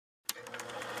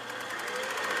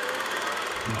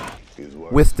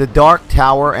With The Dark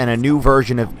Tower and a new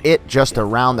version of It just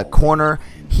around the corner,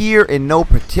 here in no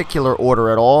particular order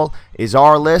at all is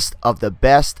our list of the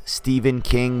best Stephen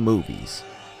King movies.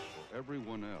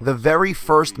 The very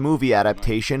first movie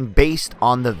adaptation based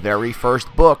on the very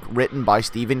first book written by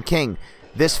Stephen King.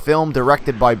 This film,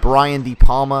 directed by Brian De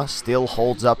Palma, still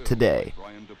holds up today.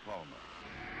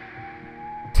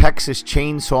 Texas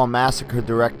Chainsaw Massacre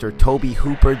director Tobe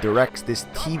Hooper directs this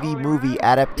TV movie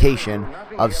adaptation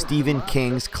of Stephen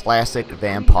King's classic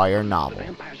vampire novel.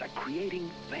 Vampires are creating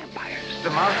vampires.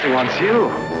 The monster wants you.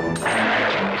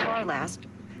 Our last.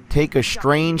 Take a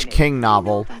strange King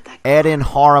novel, add in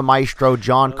horror maestro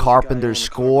John Carpenter's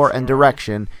score and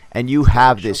direction, and you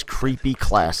have this creepy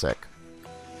classic.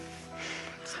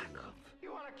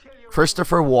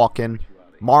 Christopher Walken,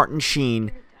 Martin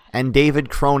Sheen, and David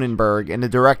Cronenberg in the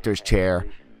director's chair.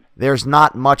 There's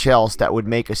not much else that would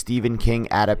make a Stephen King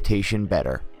adaptation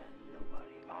better.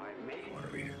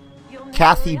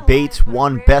 Kathy Bates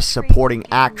won Best Supporting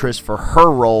Actress for her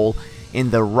role in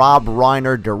the Rob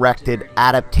Reiner directed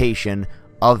adaptation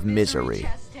of Misery.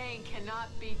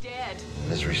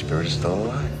 Misery Spirit is still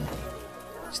alive.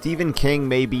 Stephen King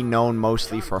may be known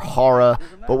mostly for horror,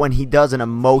 but when he does an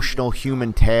emotional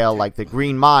human tale like The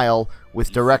Green Mile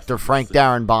with director Frank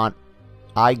Darabont,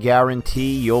 I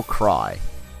guarantee you'll cry.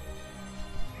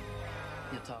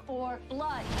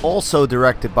 Also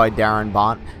directed by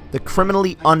Darabont, the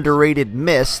criminally underrated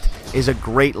Mist is a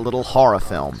great little horror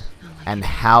film. And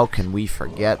how can we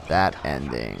forget that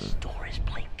ending?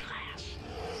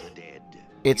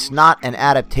 It's not an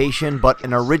adaptation, but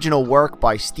an original work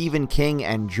by Stephen King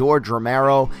and George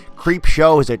Romero.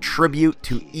 Creepshow is a tribute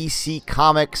to EC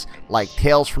comics like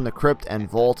Tales from the Crypt and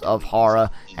Vault of Horror,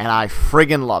 and I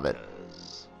friggin' love it.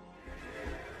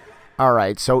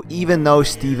 Alright, so even though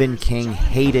Stephen King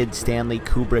hated Stanley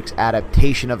Kubrick's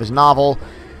adaptation of his novel,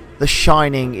 The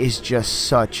Shining is just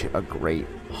such a great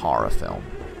horror film.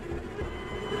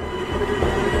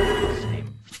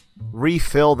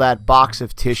 Refill that box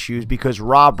of tissues because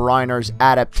Rob Reiner's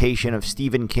adaptation of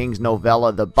Stephen King's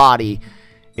novella The Body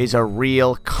is a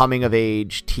real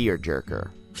coming-of-age tearjerker.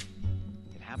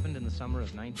 It happened in the summer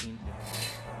of 1950.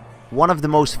 One of the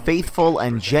most faithful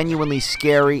and genuinely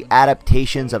scary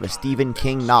adaptations of a Stephen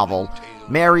King novel,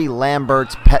 Mary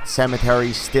Lambert's Pet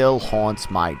Sematary still haunts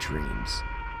my dreams.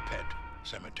 Pet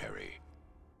Cemetery.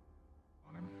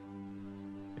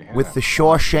 With The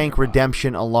Shawshank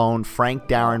Redemption alone, Frank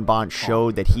Darabont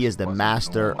showed that he is the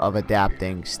master of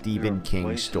adapting Stephen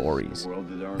King stories.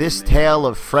 This tale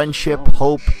of friendship,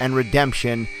 hope, and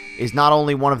redemption is not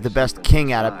only one of the best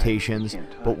King adaptations,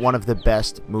 but one of the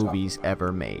best movies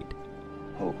ever made.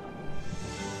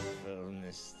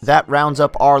 That rounds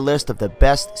up our list of the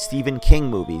best Stephen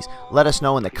King movies. Let us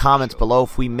know in the comments below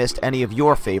if we missed any of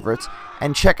your favorites,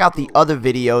 and check out the other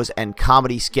videos and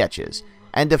comedy sketches.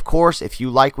 And of course, if you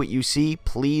like what you see,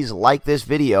 please like this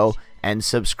video and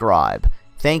subscribe.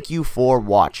 Thank you for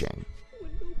watching.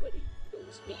 When nobody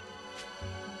knows me.